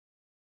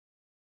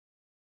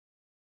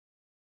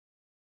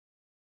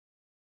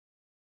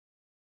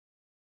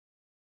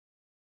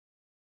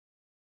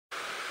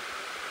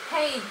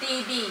Hey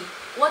DB,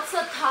 what's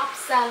a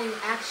top-selling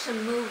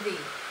action movie?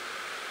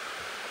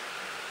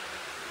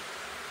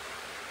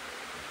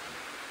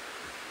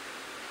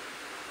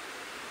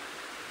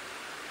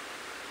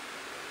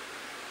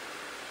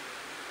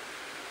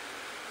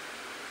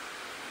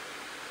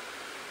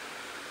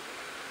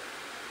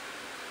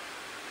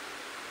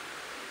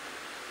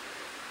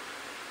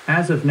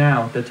 As of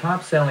now, the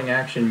top-selling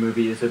action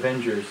movie is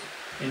Avengers,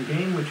 a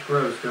game which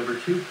grossed over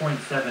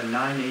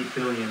 $2.798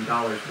 billion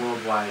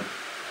worldwide.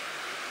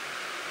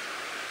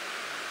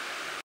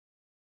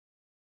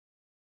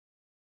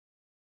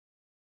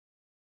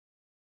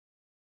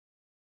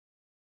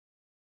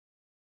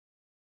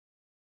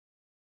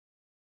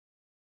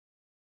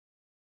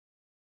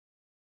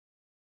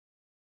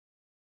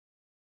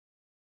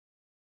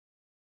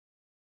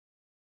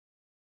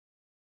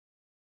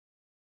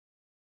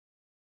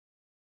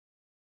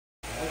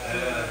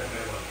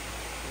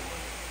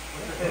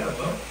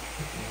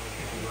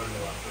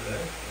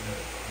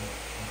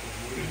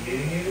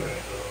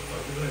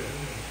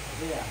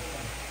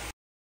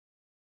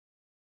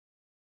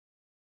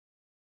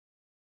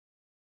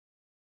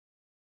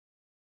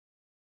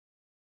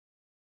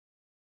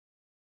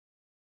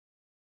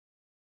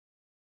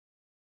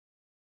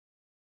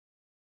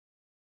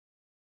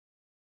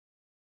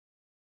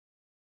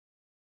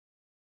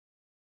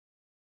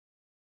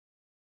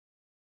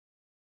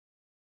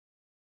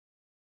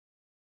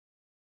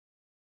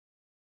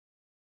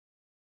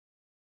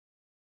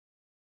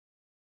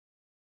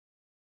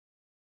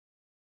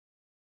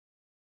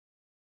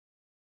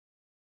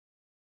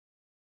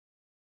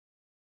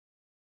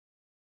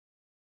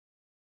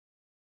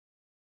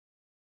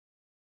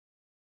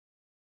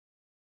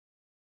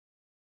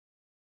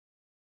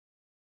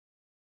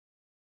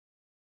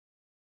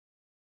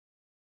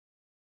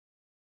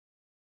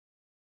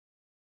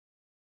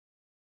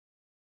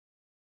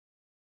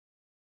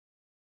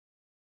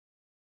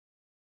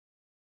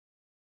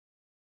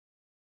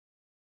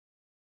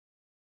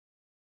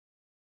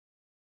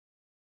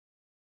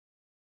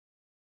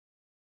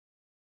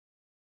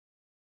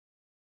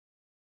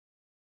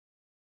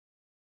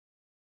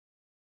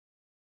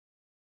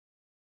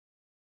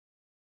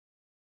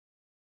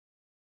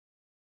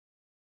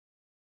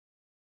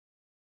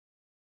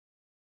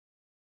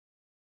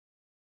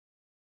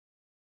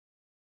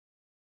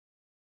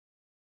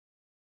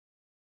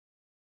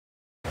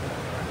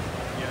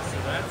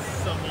 That's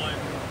someone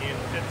in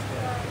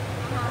Pittsburgh.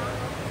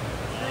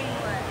 Doing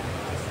what?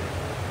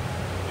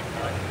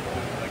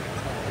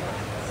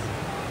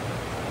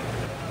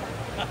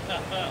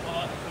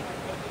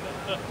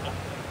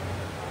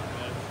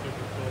 That's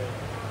super cool.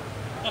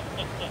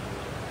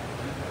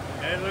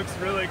 It looks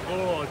really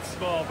cool. It's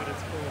small, but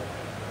it's cool.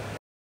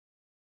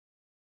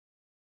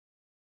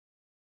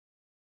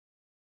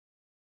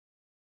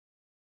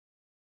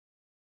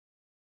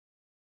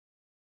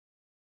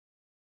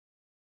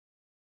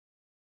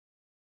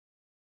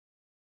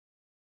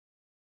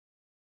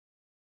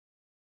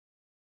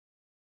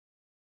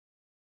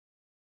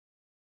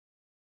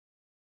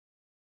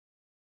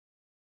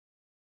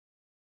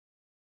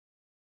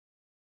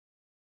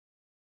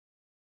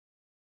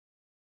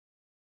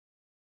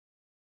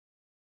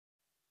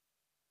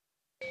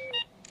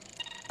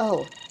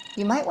 Oh,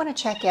 you might want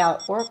to check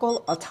out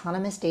Oracle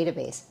Autonomous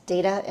Database,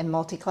 Data and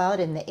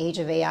Multi-Cloud in the Age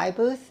of AI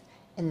booth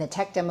in the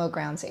Tech Demo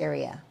Grounds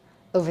area.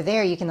 Over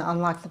there, you can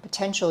unlock the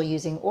potential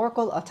using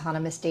Oracle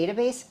Autonomous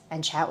Database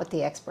and chat with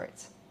the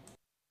experts.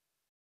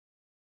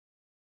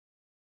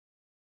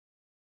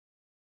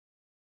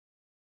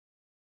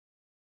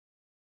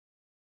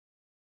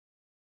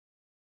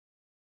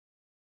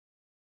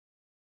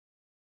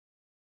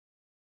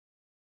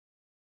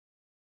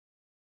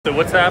 So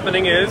what's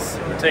happening is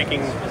we're taking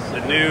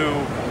the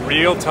new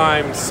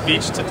real-time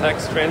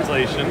speech-to-text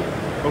translation.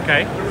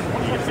 Okay.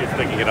 You can see it's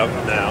picking it up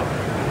now.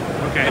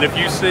 Okay. And if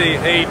you say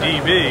 "Hey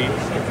DB,"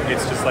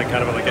 it's just like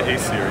kind of like a "Hey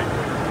Siri."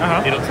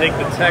 It'll take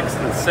the text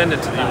and send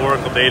it to the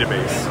Oracle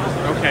database.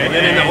 Okay. And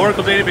then in the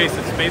Oracle database,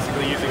 it's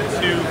basically using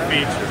two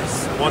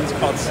features. One's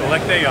called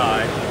Select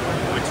AI,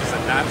 which is a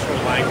natural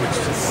language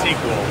to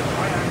SQL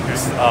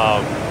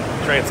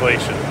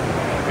translation.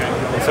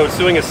 And so it's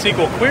doing a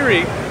SQL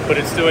query, but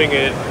it's doing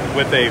it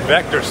with a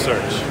vector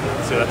search.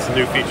 So that's a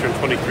new feature in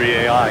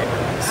 23 AI.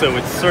 So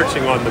it's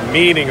searching on the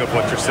meaning of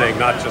what you're saying,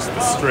 not just the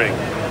string.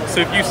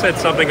 So if you said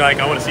something like,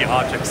 I want to see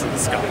objects in the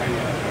sky.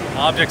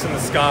 Objects in the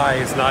sky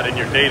is not in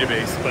your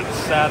database, but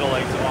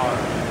satellites are.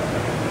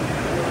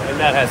 And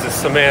that has a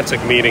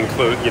semantic meaning,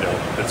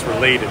 that's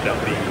related that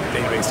the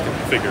database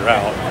can figure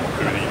out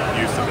through the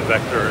use of the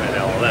vector and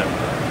LLM.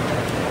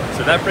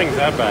 So that brings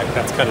that back.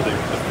 That's kind of the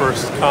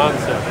first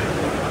concept.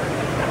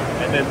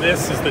 And then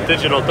this is the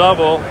digital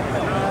double.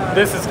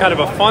 This is kind of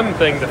a fun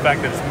thing, the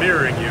fact that it's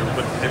mirroring you,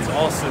 but it's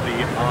also the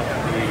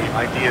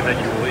idea that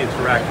you will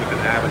interact with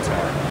an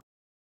avatar.